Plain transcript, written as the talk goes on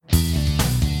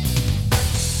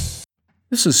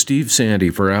This is Steve Sandy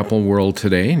for Apple World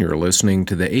Today, and you're listening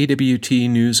to the AWT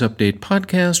News Update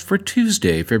podcast for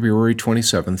Tuesday, February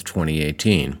 27th,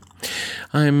 2018.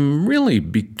 I'm really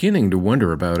beginning to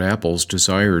wonder about Apple's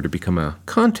desire to become a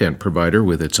content provider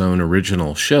with its own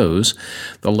original shows.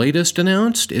 The latest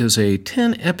announced is a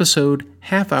 10-episode,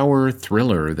 half-hour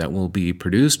thriller that will be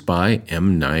produced by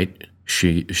M. Night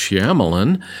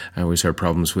Shyamalan, I always have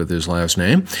problems with his last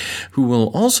name, who will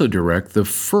also direct the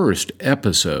first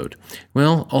episode.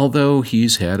 Well, although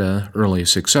he's had an early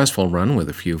successful run with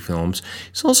a few films,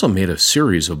 he's also made a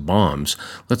series of bombs.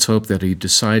 Let's hope that he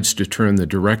decides to turn the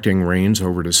directing reins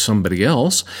over to somebody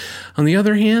else. On the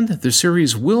other hand, the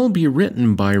series will be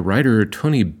written by writer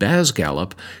Tony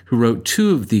Basgallop, who wrote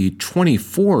two of the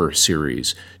 24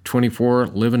 series, 24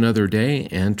 Live Another Day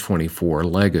and 24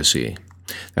 Legacy.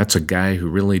 That's a guy who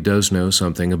really does know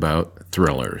something about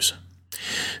thrillers.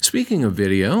 Speaking of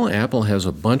video, Apple has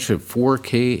a bunch of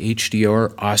 4K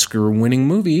HDR Oscar-winning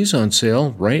movies on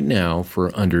sale right now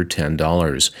for under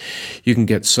 $10. You can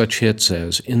get such hits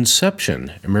as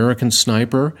Inception, American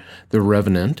Sniper, The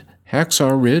Revenant,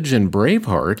 Hacksaw Ridge, and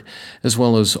Braveheart, as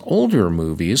well as older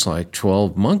movies like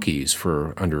 12 Monkeys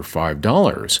for under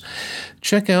 $5.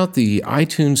 Check out the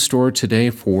iTunes store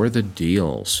today for the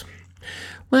deals.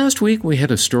 Last week, we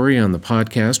had a story on the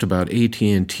podcast about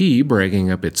AT&T bragging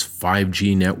up its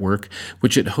 5G network,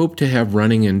 which it hoped to have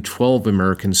running in 12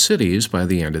 American cities by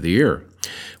the end of the year.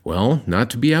 Well, not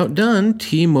to be outdone,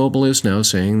 T-Mobile is now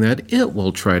saying that it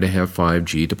will try to have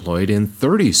 5G deployed in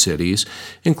 30 cities,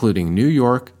 including New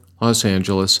York, Los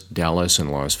Angeles, Dallas,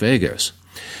 and Las Vegas.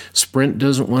 Sprint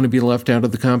doesn't want to be left out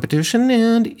of the competition,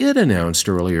 and it announced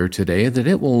earlier today that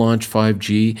it will launch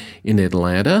 5G in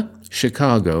Atlanta,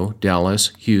 Chicago,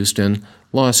 Dallas, Houston,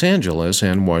 Los Angeles,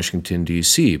 and Washington,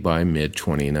 D.C. by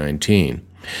mid-2019.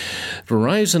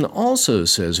 Verizon also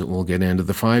says it will get into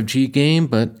the 5G game,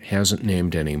 but hasn't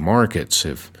named any markets.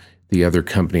 If the other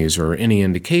companies are any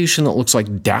indication, it looks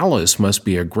like Dallas must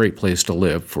be a great place to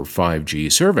live for 5G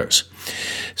service.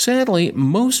 Sadly,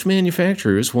 most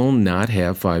manufacturers will not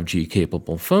have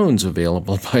 5G-capable phones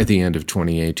available by the end of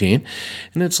 2018,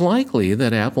 and it's likely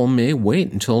that Apple may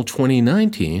wait until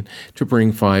 2019 to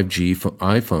bring 5G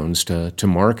iPhones to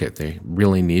market. They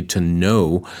really need to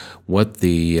know what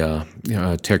the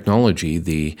technology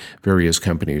the various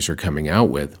companies are coming out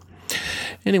with.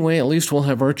 Anyway, at least we'll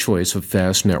have our choice of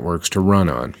fast networks to run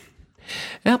on.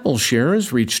 Apple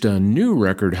shares reached a new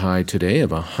record high today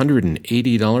of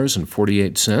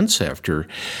 $180.48 after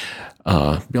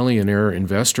billionaire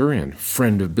investor and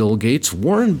friend of Bill Gates,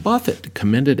 Warren Buffett,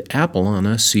 commended Apple on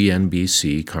a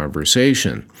CNBC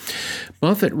conversation.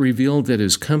 Buffett revealed that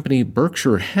his company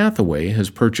Berkshire Hathaway has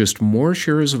purchased more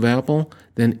shares of Apple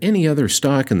than any other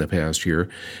stock in the past year,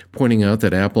 pointing out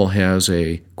that Apple has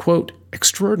a, quote,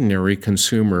 extraordinary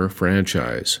consumer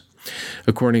franchise.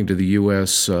 According to the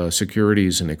U.S.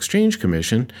 Securities and Exchange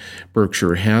Commission,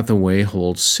 Berkshire Hathaway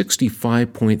holds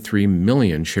 65.3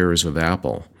 million shares of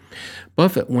Apple.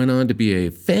 Buffett went on to be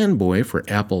a fanboy for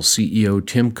Apple CEO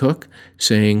Tim Cook,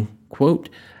 saying, quote,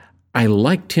 I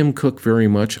like Tim Cook very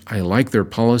much. I like their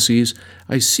policies.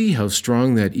 I see how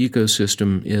strong that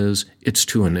ecosystem is. It's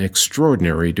to an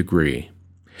extraordinary degree.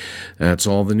 That's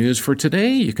all the news for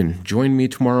today. You can join me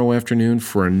tomorrow afternoon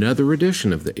for another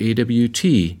edition of the AWT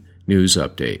News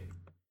Update.